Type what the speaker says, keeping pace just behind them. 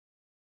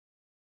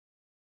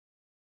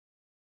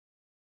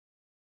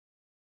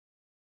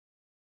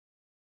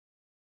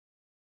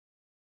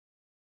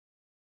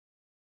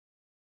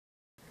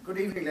Good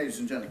evening, ladies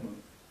and gentlemen,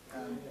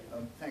 and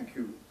thank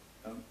you,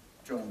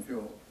 John, for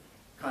your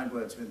kind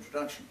words of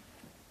introduction.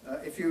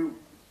 If you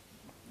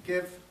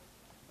give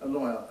a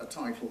lawyer a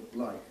title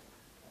like,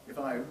 "If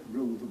I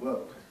Rule the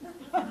World,"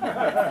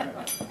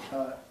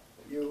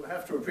 you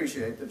have to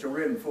appreciate that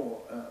you're in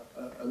for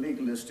a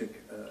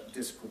legalistic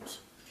discourse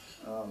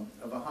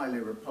of a highly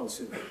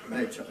repulsive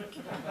nature.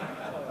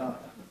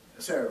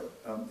 So,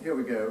 here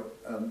we go.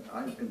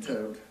 I've been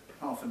told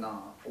half an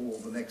hour, or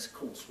the next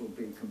course will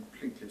be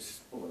completely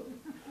spoiled.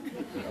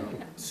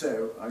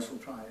 So I shall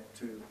try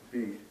to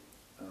be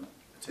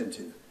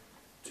attentive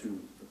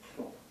to the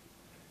plot.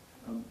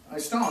 I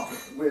start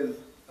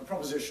with a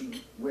proposition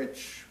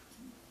which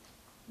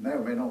may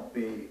or may not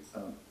be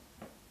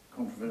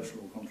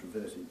controversial or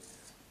controverted,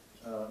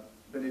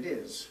 but it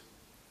is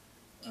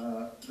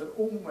that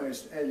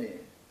almost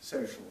any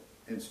social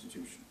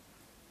institution,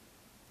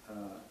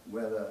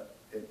 whether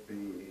it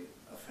be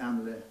a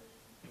family,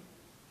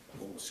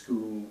 or a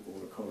school,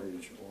 or a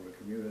college, or a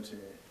community,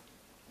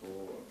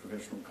 or a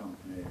professional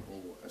company,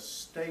 or a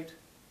state,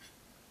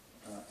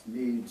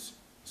 needs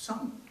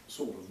some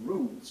sort of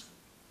rules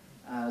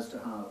as to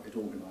how it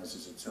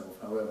organizes itself,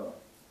 however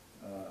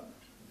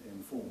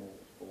informal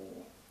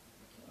or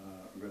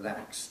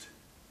relaxed,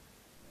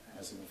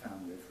 as in a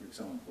family, for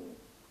example,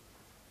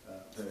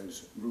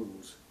 those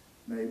rules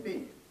may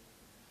be.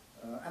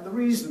 And the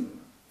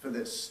reason for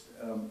this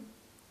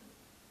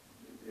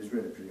is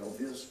really pretty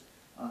obvious.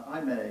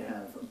 I may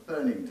have a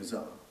burning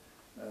desire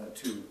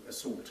to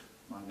assault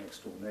my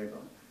next door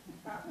neighbour.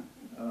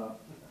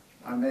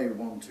 I may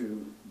want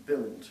to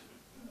build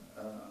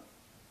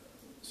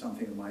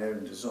something of my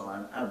own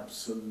design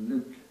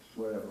absolutely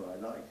wherever I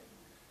like,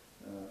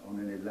 on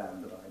any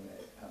land that I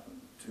may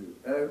happen to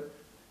own,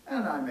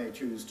 and I may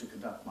choose to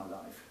conduct my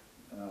life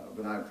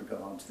without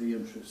regard to the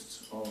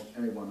interests of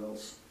anyone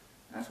else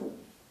at all.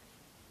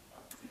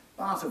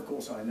 But of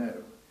course I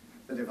know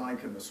that if I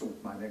can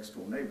assault my next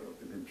door neighbour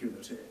with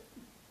impunity,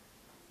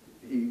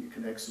 he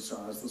can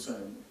exercise the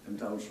same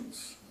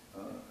indulgence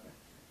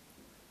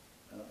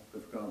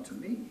with regard to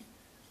me.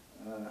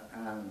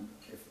 And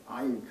if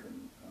I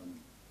can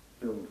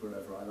build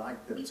wherever I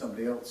like, then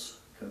somebody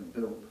else can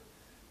build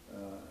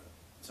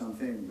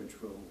something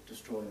which will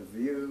destroy the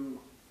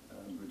view,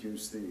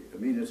 reduce the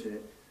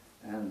amenity,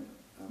 and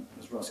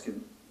as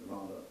Ruskin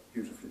rather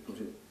beautifully put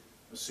it,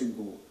 a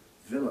single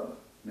villa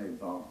may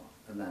bar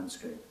a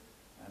landscape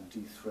and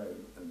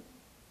dethrone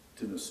a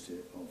dynasty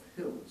of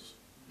hills.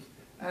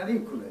 And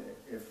equally,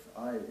 if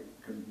I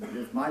can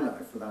live my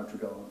life without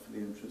regard for the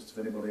interests of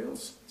anybody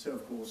else, so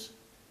of course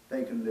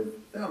they can live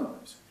their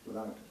lives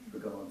without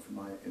regard for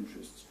my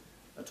interests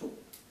at all.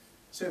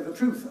 So the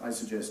truth, I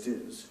suggest,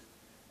 is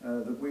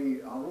that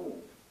we are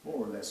all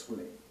more or less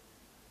willing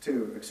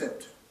to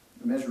accept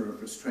a measure of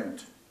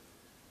restraint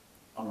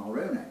on our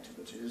own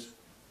activities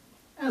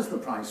as the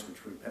price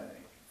which we pay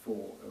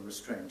for a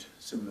restraint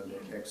similarly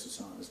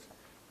exercised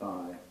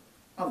by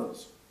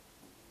others.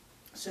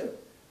 So,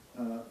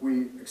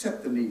 we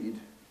accept the need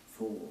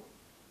for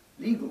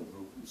legal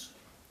rules.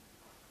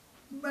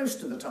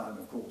 Most of the time,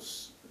 of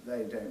course,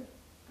 they don't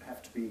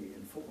have to be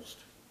enforced,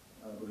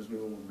 because we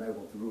all know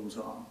what the rules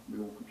are, we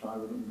all comply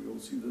with them, we all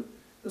see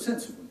the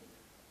sense of them.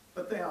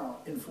 But they are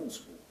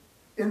enforceable,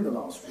 in the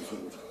last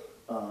resort,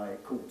 by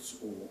courts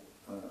or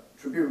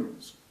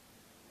tribunals.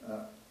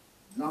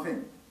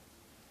 Nothing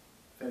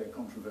very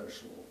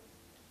controversial,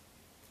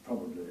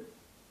 probably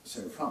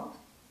so far.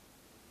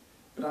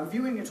 But I'm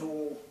viewing it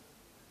all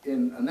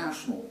in a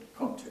national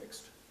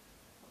context,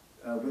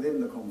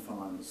 within the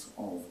confines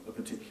of a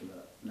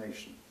particular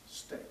nation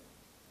state.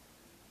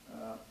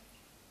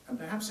 And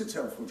perhaps it's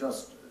helpful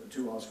just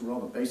to ask a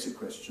rather basic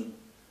question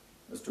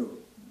as to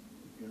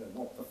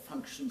what the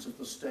functions of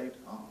the state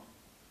are.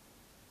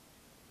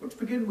 Well, to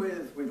begin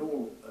with, we'd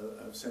all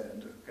have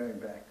said, going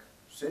back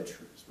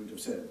centuries, we'd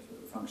have said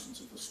the functions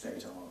of the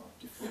state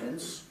are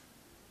defense.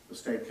 The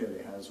state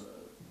clearly has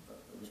a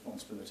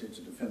responsibility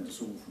to defend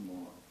us all from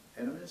our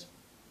enemies.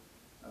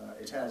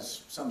 It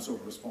has some sort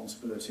of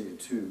responsibility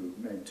to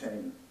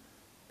maintain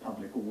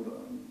public order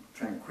and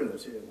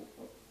tranquility, or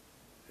what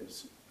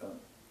is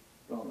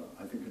rather,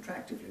 I think,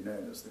 attractively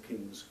known as the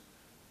King's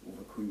or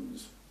the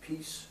Queen's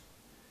peace.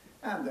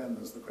 And then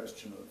there's the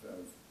question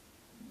of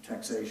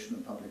taxation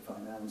and public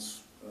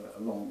finance, a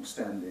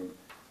long-standing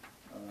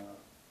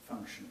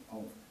function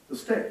of the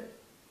state.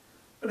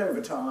 But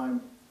over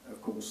time,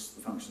 of course,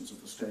 the functions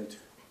of the state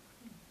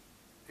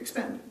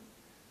expanded.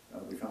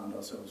 We found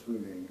ourselves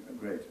ruling a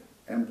great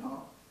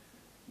empire.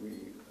 We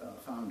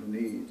found a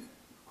need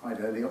quite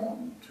early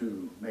on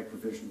to make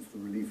provision for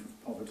the relief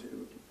of poverty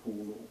of the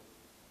poor,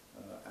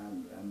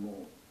 and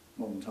more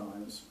modern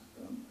times,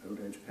 old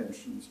age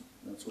pensions,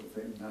 that sort of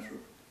thing, a matter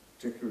of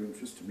particular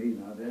interest to me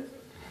nowadays.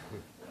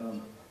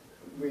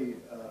 We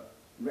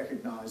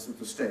recognize that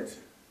the state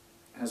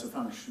has a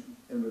function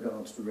in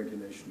regard to the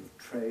regulation of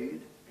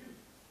trade,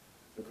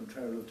 the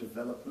control of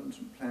development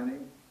and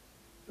planning,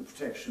 the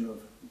protection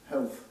of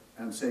health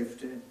and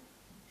safety,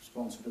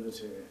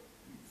 responsibility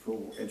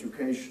for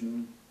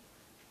education,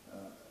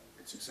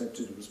 It's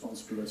accepted a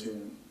responsibility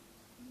in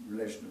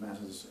relation to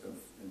matters of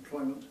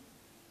employment,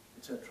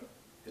 etc.,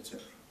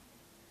 etc.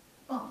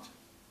 But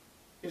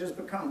it has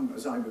become,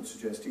 as I would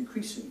suggest,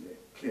 increasingly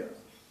clear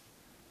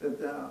that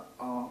there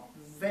are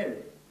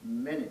very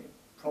many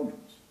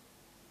problems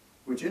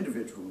which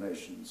individual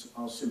nations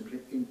are simply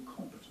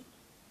incompetent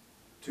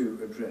to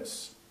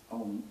address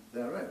on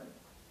their own.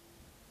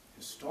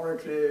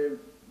 Historically,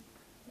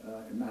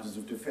 in matters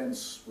of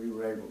defence, we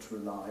were able to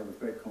rely with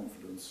great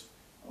confidence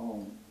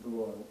on the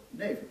Royal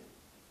Navy.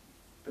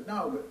 But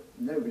now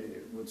nobody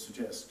would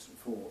suggest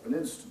for an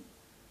instant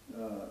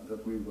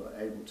that we were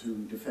able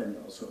to defend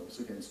ourselves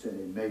against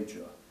any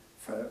major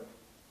foe.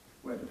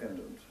 We're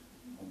dependent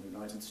on the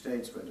United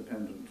States, we're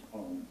dependent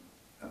on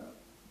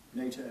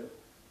NATO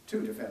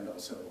to defend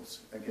ourselves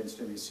against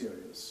any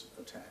serious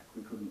attack.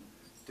 We couldn't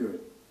do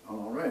it on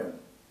our own.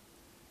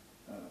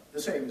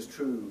 The same is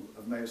true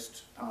of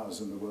most powers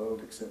in the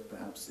world, except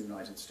perhaps the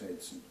United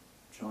States and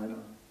China.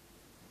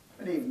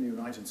 And even the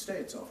United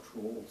States, after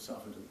all,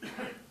 suffered a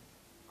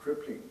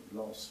crippling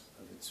loss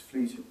of its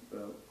fleet at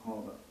Pearl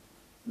Harbor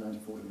in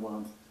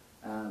 1941,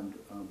 and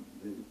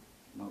the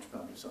much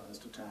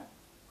publicized attack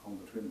on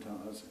the Twin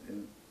Towers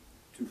in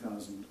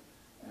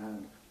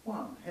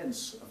 2001.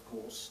 Hence, of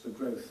course, the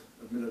growth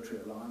of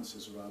military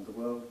alliances around the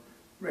world,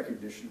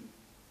 recognition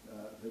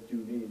that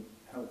you need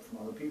help from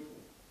other people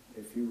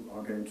if you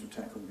are going to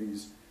tackle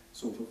these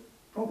sort of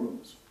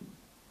problems.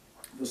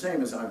 The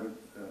same, as I would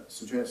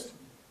suggest,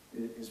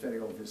 is very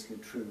obviously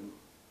true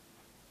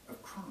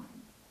of crime.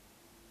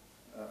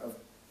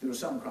 There are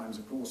some crimes,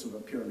 of course, of a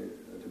purely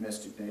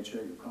domestic nature.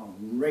 You can't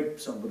rape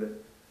somebody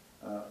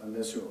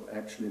unless you're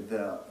actually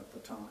there at the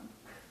time,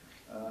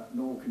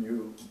 nor can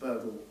you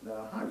burgle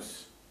their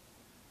house.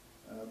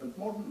 But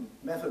modern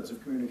methods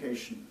of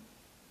communication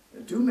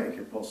do make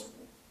it possible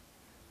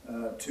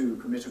to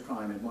commit a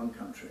crime in one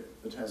country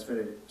that has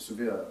very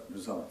severe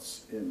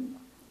results in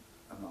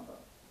another.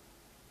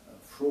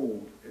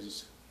 Fraud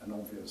is an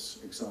obvious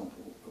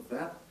example of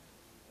that.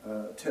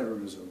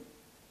 Terrorism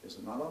is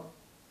another.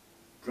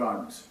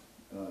 Drugs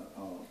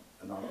are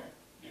another.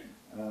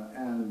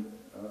 And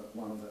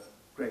one of the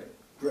great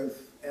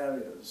growth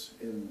areas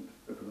in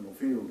the criminal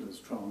field is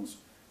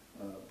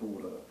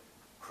trans-border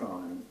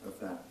crime of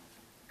that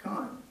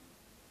kind.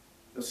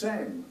 The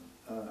same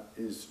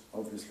is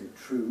obviously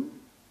true,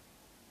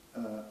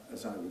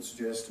 as I would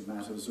suggest, in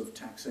matters of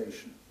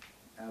taxation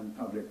and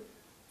public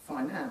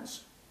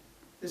finance.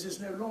 This is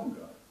no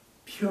longer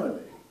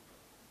purely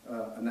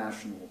a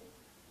national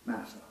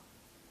matter.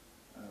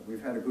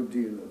 We've had a good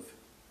deal of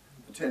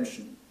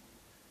attention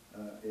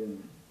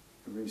in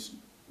the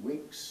recent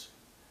weeks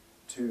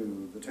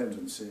to the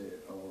tendency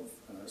of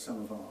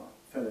some of our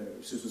fellow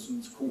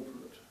citizens,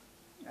 corporate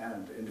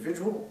and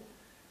individual,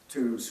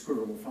 to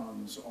squirrel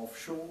funds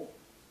offshore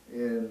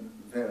in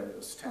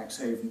various tax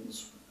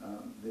havens,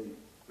 the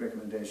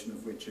recommendation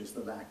of which is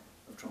the lack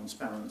of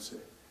transparency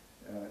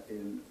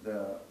in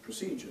their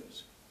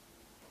procedures.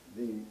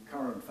 The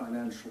current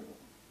financial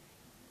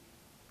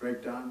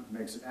breakdown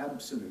makes it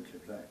absolutely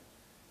plain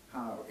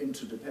how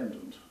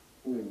interdependent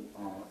all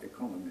our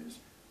economies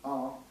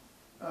are,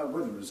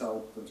 with the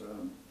result that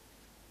the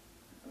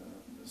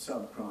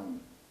subprime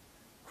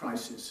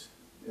crisis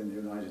in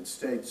the United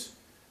States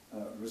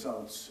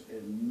results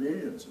in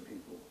millions of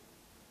people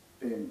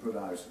being put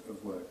out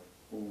of work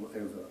all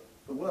over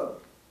the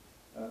world.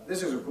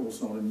 This is, of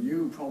course, not a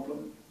new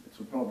problem. It's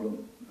a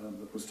problem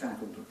that was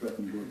tackled at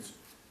Bretton Woods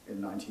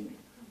in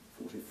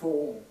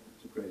 1944.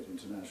 It's a great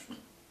international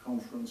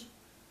conference.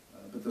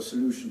 But the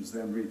solutions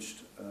then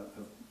reached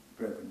have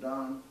broken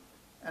down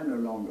and no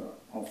longer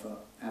offer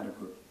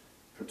adequate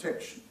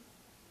protection.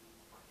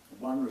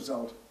 One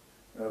result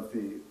of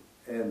the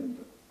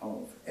end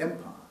of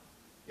empire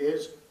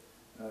is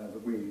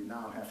that we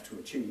now have to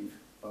achieve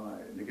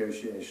by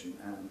negotiation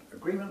and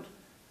agreement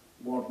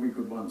what we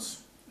could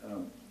once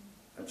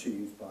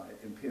achieve by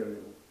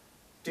imperial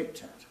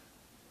diktat,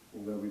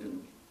 although we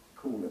didn't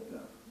call it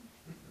that.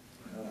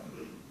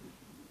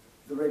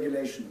 The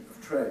regulation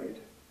of trade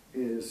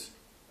is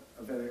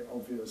a very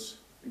obvious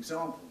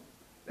example.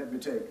 Let me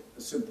take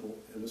a simple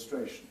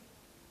illustration.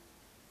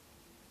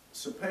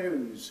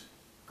 Suppose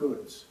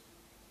goods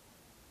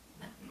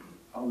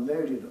are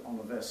loaded on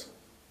a vessel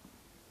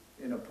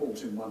in a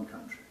port in one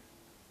country,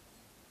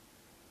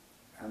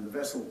 and the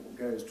vessel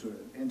goes to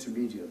an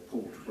intermediate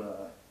port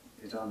where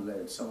it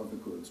unloads some of the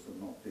goods but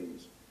not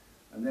these,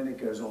 and then it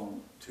goes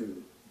on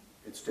to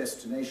its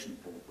destination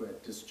port where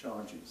it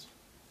discharges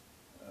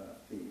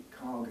the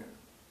cargo.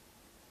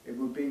 It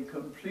would be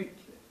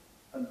completely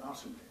and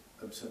utterly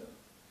absurd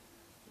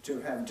to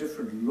have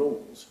different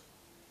laws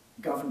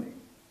governing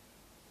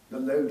the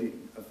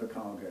loading of the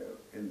cargo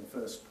in the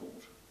first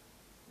port,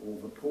 or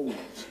the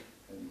pause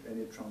and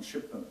any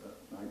transshipment that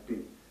might be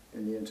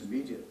in the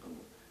intermediate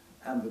port,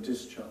 and the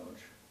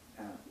discharge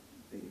at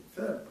the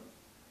third port.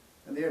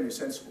 And the only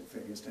sensible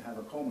thing is to have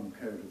a common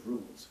code of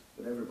rules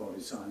that everybody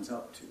signs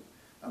up to,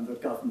 and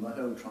that govern the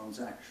whole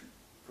transaction,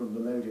 from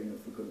the loading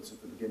of the goods at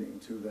the beginning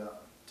to their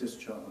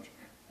discharge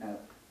at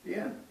the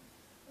end.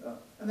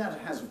 And that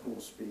has, of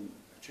course, been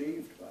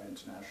achieved by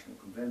international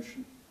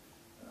convention.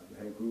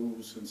 The Hague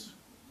Rules has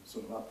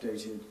sort of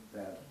updated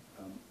that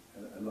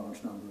a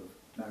large number of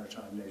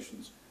maritime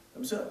nations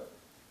observe.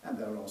 And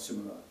there are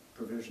similar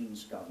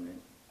provisions governing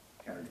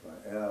carriage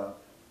by air,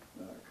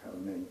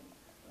 governing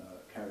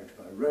carriage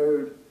by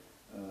road,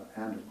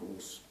 and of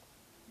course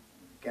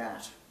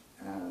GATT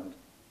and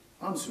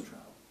UNCITRAL.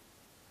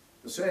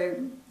 The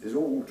same is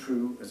all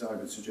true, as I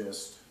would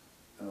suggest,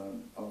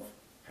 of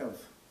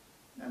health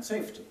and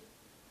safety.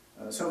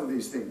 Some of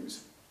these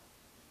things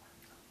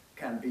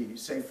can be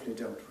safely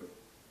dealt with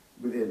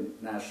within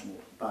national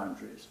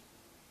boundaries.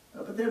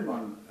 But then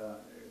one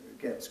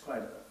gets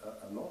quite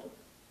a lot of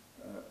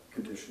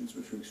conditions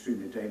which are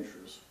extremely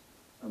dangerous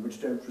and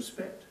which don't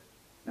respect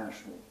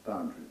national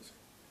boundaries,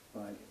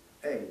 like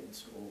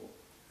AIDS or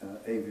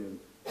avian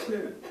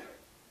flu.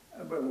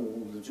 We're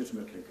all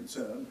legitimately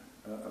concerned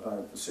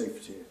about the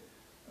safety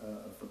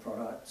of the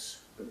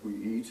products that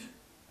we eat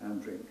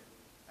and drink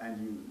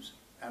and use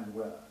and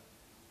wear,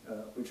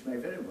 which may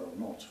very well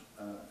not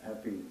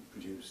have been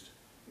produced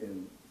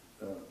in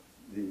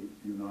the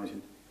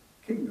United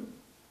Kingdom.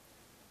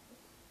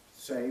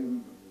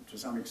 Same, to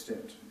some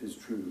extent, is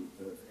true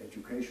of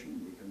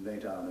education. We can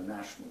lay down a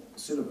national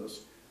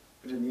syllabus,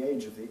 but in the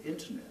age of the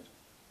internet,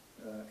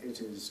 it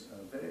is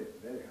very,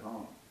 very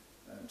hard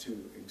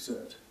to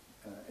exert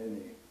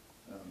any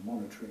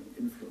monitoring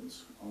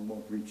influence on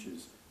what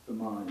reaches the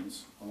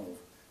minds of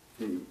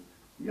the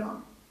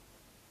young.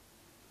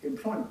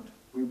 Employment.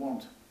 We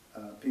want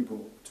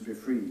people to be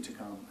free to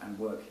come and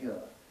work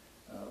here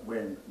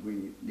when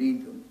we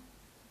need them.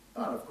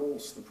 But of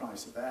course, the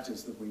price of that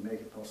is that we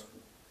make it possible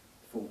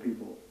for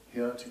people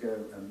here to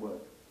go and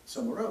work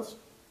somewhere else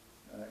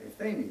if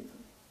they need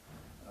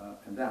them.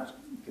 And that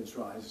gives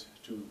rise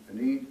to a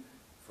need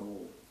for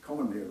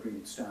commonly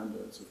agreed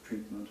standards of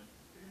treatment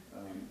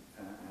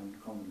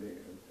and commonly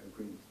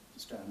agreed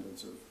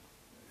standards of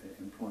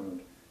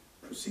employment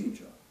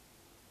procedure.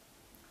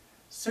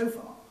 So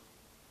far,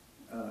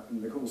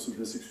 in the course of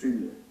this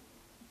extremely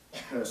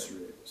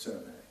cursory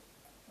survey,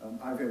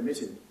 I've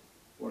omitted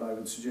what I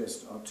would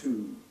suggest are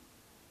two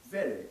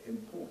very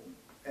important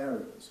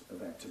areas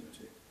of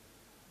activity.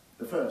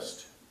 The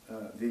first,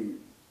 the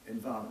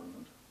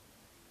environment.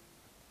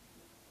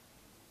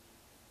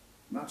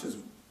 Much as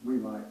we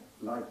might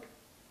like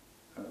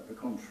the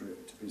contrary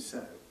to be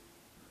so,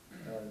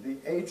 the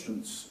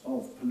agents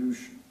of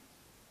pollution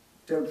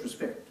don't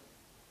respect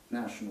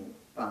national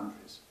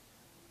boundaries.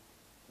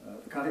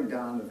 The cutting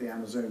down of the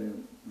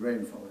Amazonian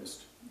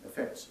rainforest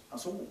affects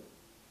us all,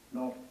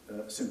 not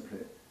simply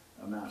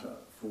a matter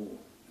for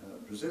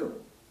Brazil.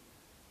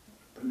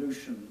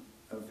 Pollution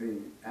of the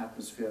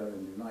atmosphere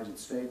in the United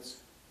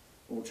States,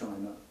 or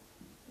China,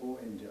 or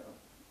India,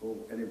 or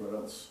anywhere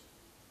else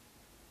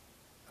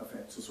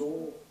affects us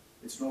all.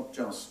 It's not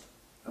just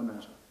a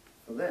matter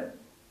for them.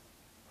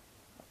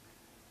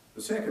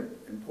 The second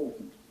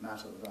important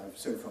matter that I've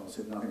so far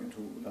said nothing at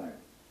all about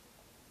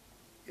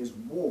is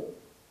war.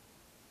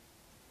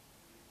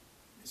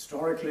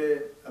 Historically,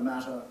 a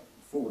matter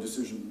for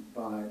decision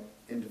by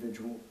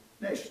individual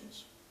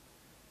nations.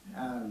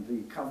 And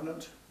the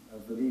Covenant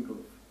of the League of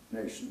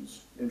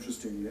Nations,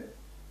 interestingly,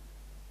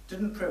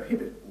 didn't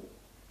prohibit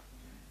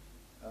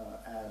war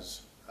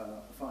as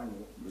a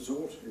final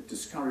resort. It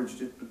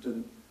discouraged it, but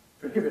didn't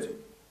prohibit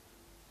it.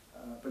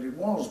 But it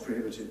was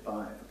prohibited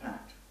by a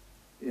pact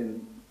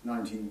in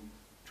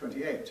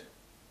 1928.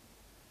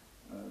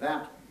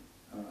 That,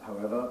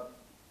 however,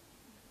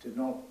 did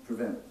not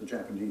prevent the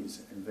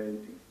Japanese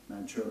invading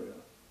Manchuria,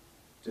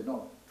 did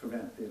not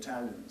prevent the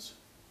Italians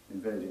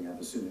invading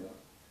Abyssinia,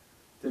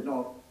 did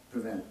not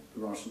prevent the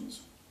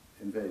Russians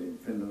invading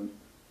Finland,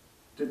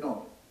 did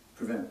not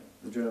prevent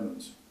the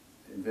Germans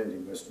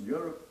invading Western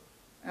Europe,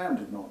 and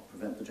did not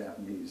prevent the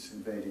Japanese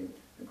invading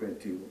a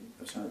great deal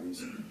of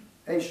Southeast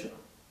Asia.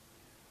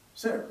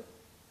 So,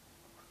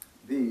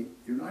 the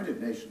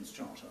United Nations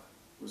Charter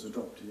was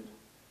adopted.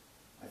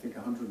 I think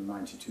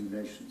 192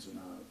 nations are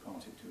now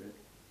party to it.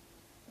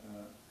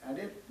 And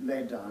it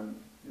laid down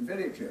in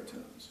very clear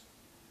terms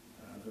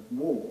that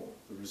war,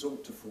 the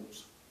resort to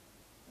force,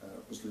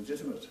 was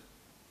legitimate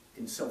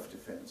in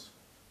self-defense,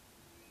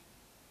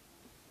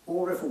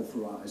 or if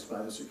authorized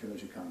by the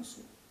Security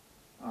Council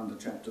under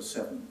Chapter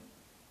 7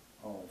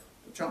 of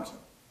the Charter.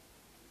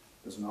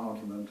 There's an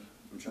argument,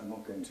 which I'm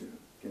not going to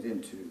get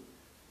into,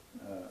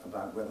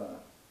 about whether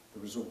the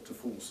resort to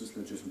force is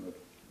legitimate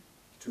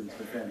to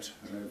prevent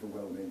an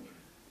overwhelming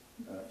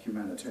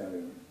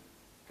humanitarian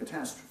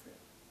catastrophe.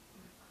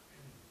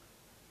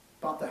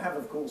 But there have,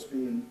 of course,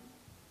 been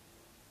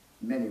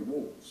many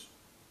wars.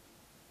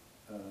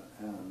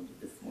 And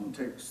if one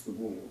takes the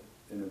war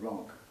in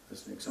Iraq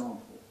as an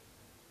example,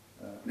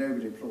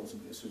 nobody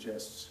plausibly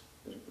suggests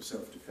that it was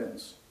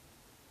self-defense.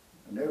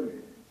 And nobody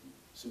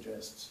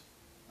suggests,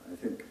 I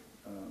think,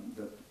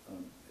 that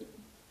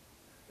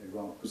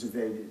Iraq was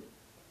invaded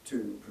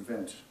to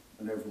prevent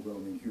an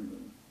overwhelming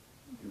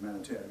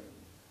humanitarian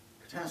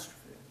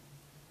catastrophe.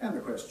 And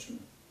the question,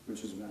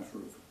 which is a matter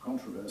of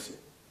controversy,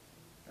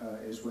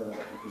 is whether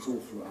it was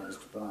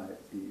authorised by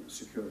the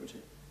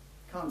Security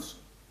Council.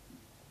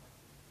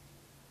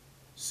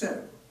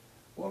 So,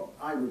 what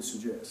I would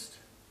suggest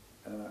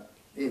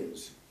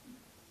is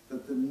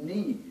that the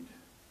need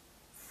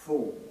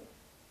for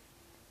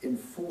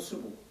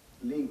enforceable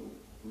legal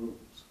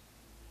rules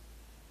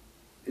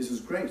is as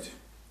great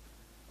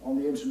on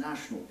the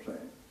international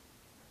plane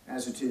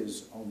as it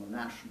is on the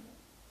national,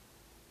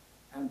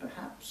 and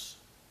perhaps,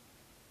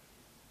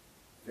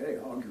 very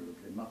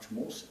arguably, much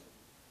more so,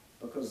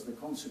 because the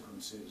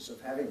consequences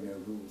of having no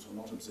rules or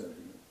not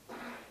observing them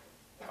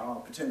are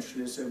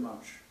potentially so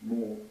much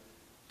more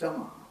dire.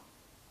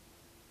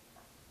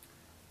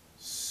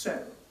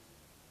 So,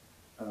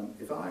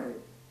 if I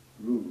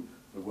ruled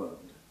the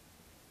world,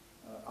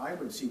 I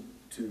would seek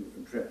to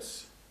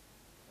address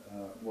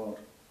what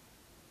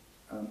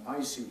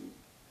I see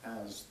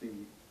as the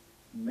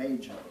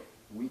major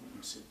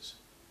weaknesses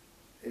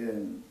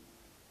in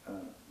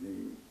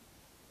the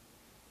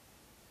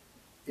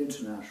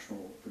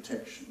international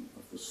protection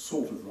of the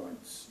sort of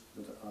rights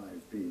that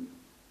I've been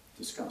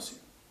discussing.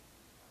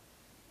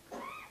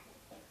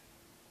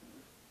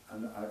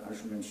 And I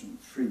shall mention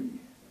three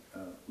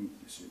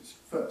weaknesses.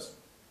 First,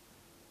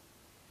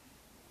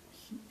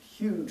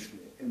 hugely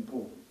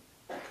important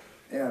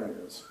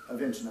areas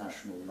of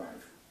international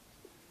life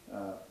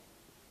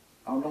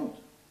are not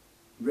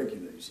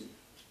regulated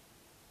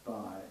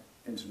by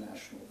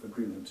international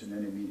agreement in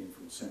any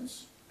meaningful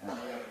sense at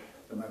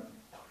the moment.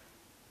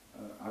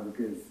 I would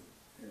give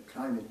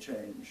climate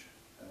change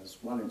as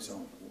one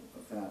example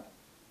of that,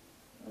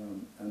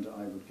 and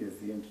I would give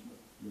the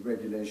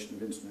regulation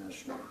of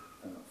international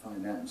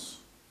finance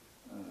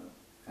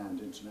and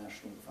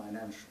international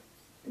financial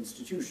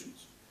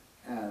institutions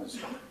as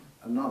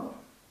another.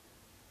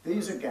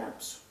 These are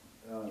gaps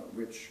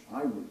which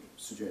I would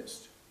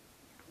suggest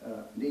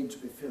need to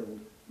be filled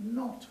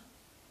not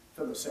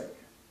for the sake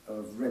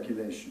of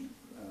regulation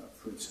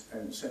for its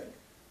own sake,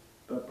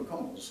 but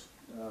because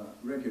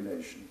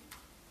regulation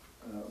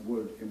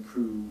would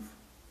improve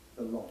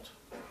the lot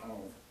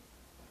of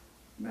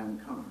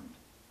mankind.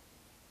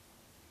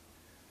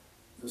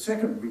 The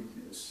second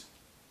weakness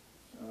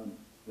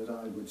that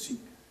I would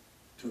seek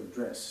to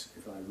address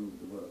if I ruled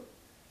the world,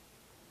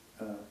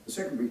 the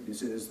second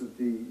weakness is that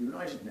the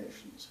United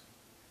Nations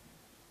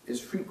is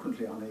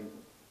frequently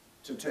unable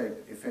to take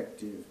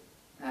effective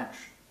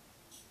action.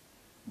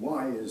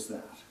 Why is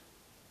that?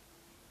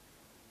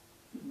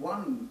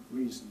 One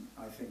reason,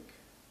 I think,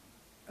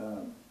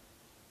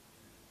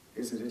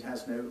 is that it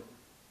has no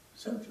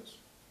soldiers.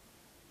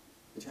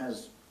 It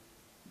has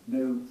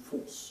no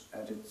force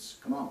at its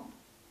command.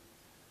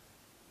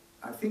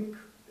 I think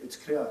it's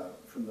clear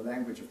from the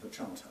language of the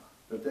Charter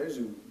that those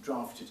who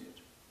drafted it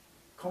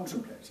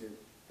contemplated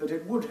that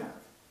it would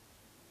have,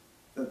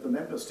 that the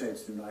member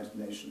states of the United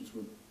Nations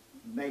would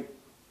make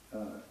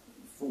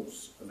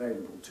force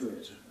available to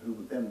it, who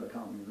would then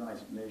become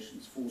United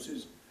Nations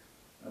forces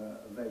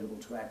available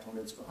to act on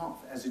its behalf.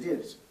 As it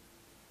is,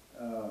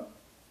 the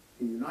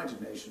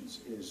United Nations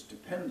is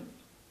dependent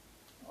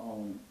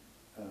on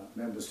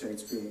member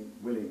states being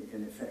willing,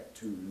 in effect,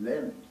 to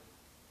lend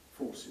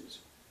forces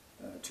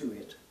to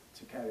it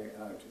to carry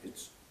out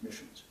its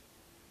missions.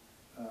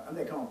 And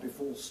they can't be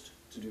forced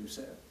to do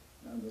so.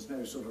 And there's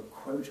no sort of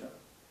quota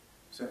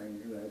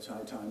saying, you know, it's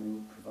high time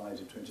you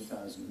provided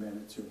 20,000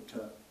 men at your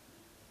turn.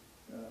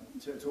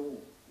 So it's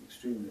all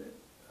extremely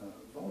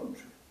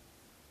voluntary.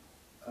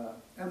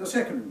 And the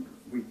second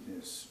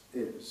weakness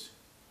is,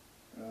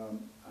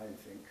 I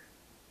think,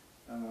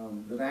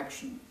 that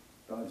action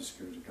by the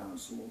Security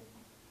Council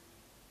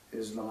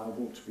is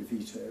liable to be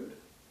vetoed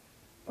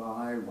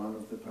by one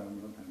of the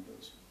permanent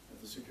members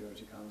of the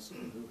Security Council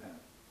who have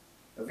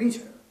a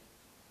veto.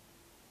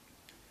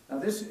 Now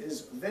this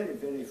is a very,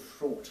 very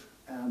fraught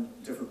and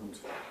difficult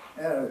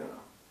area,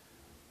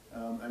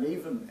 and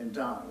even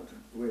endowed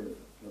with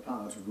the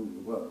power to rule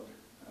the world.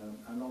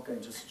 I'm not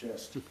going to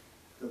suggest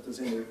that there's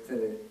any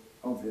very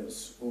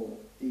obvious or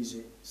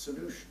easy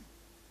solution,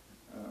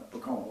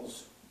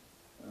 because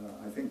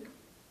I think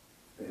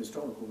the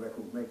historical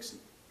record makes it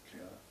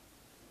clear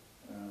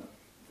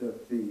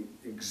that the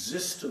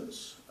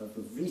existence of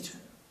the veto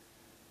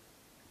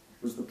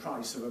was the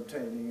price of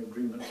obtaining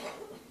agreement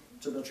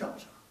to the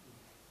Charter.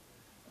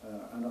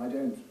 And I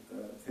don't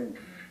think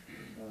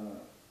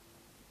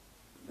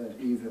that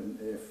even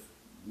if,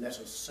 let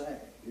us say,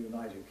 the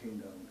United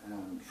Kingdom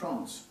and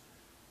France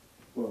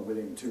were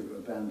willing to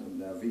abandon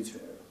their veto,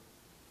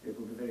 it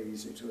would be very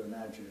easy to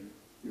imagine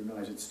the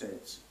United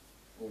States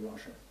or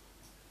Russia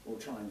or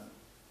China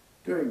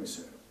doing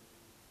so.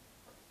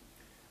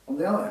 On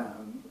the other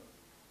hand,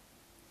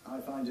 I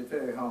find it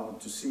very hard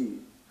to see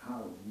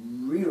how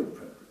real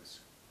progress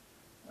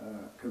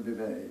can be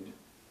made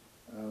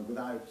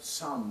without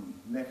some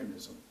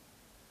mechanism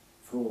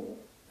for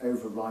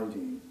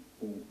overriding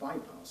or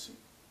bypassing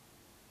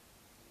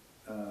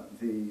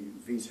the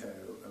veto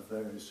of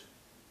those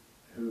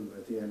who,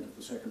 at the end of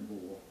the Second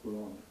War, were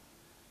on,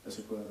 as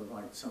it were, the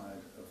right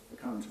side of the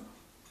counter.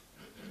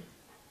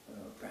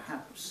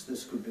 Perhaps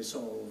this could be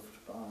solved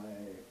by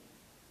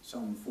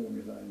some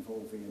formula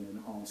involving an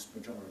enhanced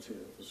majority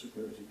of the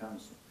Security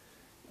Council.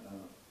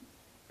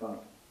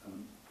 But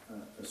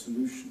a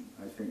solution,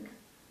 I think,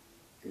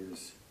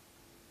 is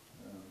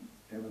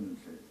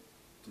eminently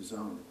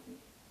desirable.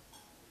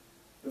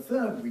 The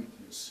third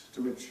weakness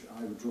to which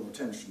I would draw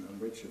attention,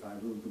 and which, if I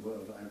ruled the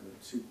world, I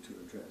would seek to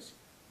address,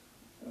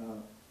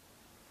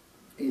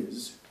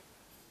 is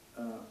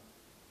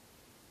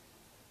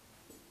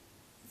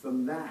the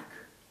lack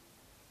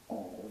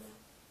of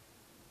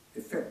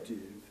effective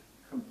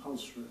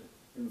compulsory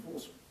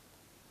enforcement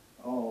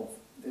of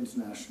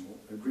international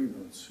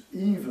agreements,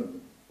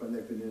 even when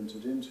they've been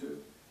entered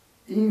into,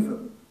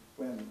 even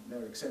when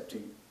they're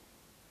accepted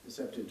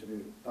to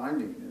be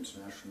binding in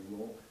international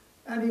law,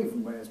 and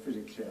even when it's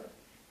pretty clear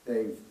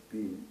they've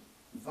been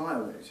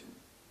violated.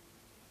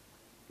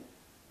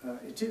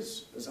 It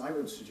is, as I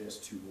would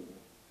suggest to you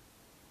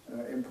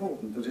all,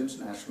 important that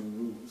international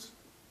rules,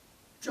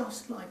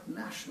 just like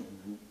national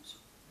rules,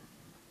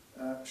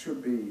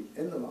 should be,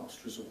 in the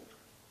last resort,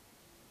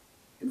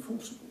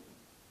 enforceable.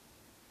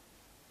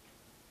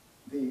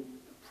 The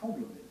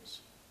problem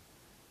is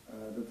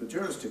that the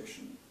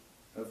jurisdiction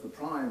of the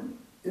prime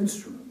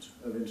instrument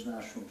of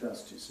international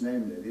justice,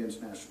 namely the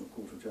International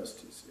Court of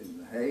Justice in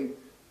The Hague,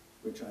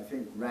 which I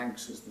think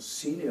ranks as the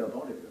senior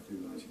body of the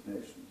United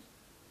Nations,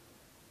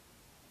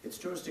 its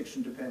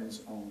jurisdiction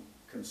depends on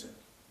consent.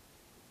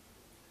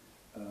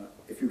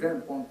 If you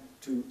don't want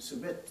to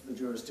submit to the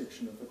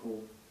jurisdiction of the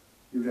court,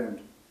 you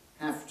don't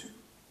have to.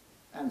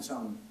 And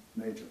some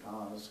major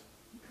powers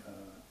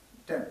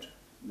don't,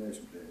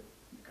 notably,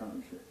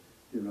 currently,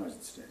 the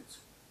United States.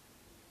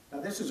 Now,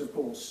 this is, of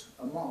course,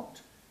 a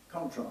marked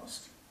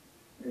contrast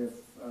if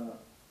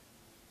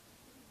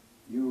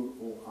you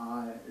or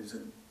I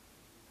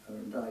are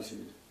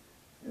indicted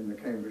in the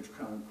Cambridge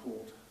Crown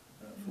Court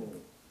for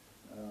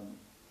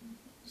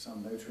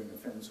some motoring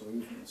offence, or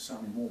even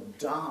some more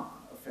dire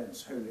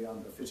offence wholly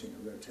unbefitting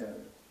a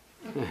Rotarian.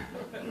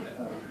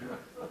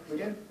 We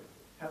don't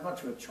have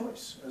much of a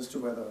choice as to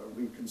whether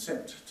we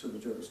consent to the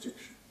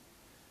jurisdiction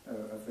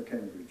of the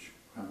Cambridge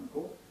Crown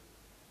Court,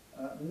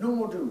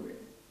 nor do we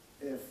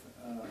if,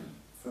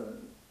 for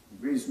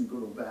reason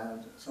good or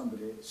bad,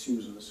 somebody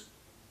sues us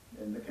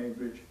in the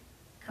Cambridge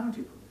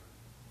County Court.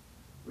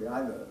 We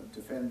either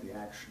defend the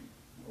action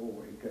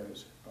or it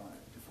goes by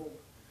default.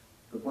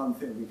 But one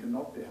thing we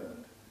cannot be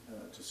heard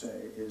to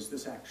say is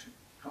this action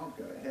can't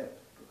go ahead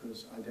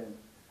because I don't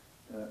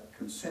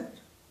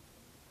consent.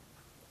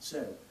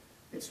 So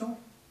it's not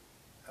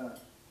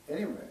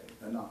anyway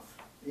enough,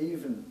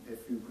 even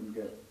if you can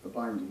get a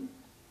binding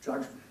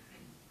judgment,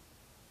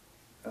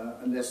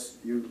 unless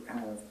you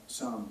have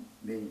some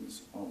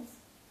means of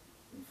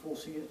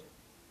enforcing it,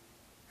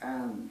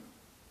 and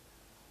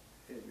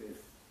if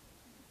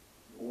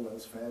all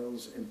else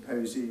fails,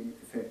 imposing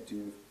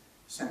effective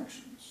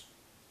sanctions.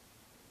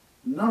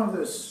 None of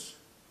this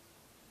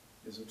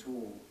is at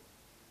all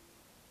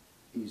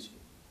easy.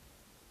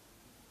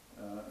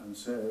 And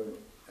so,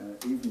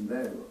 even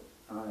though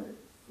I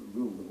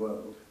rule the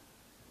world,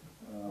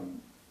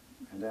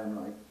 and am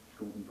like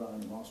Gordon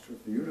Brown, master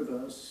of the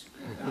universe,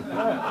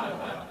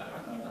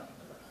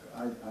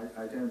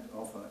 I don't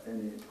offer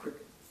any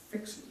quick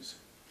fixes,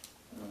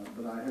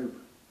 but I hope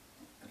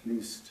at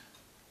least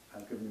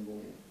I've given you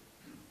all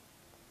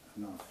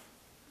enough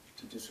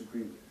to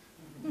disagree with.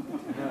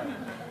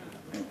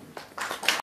 Thank you.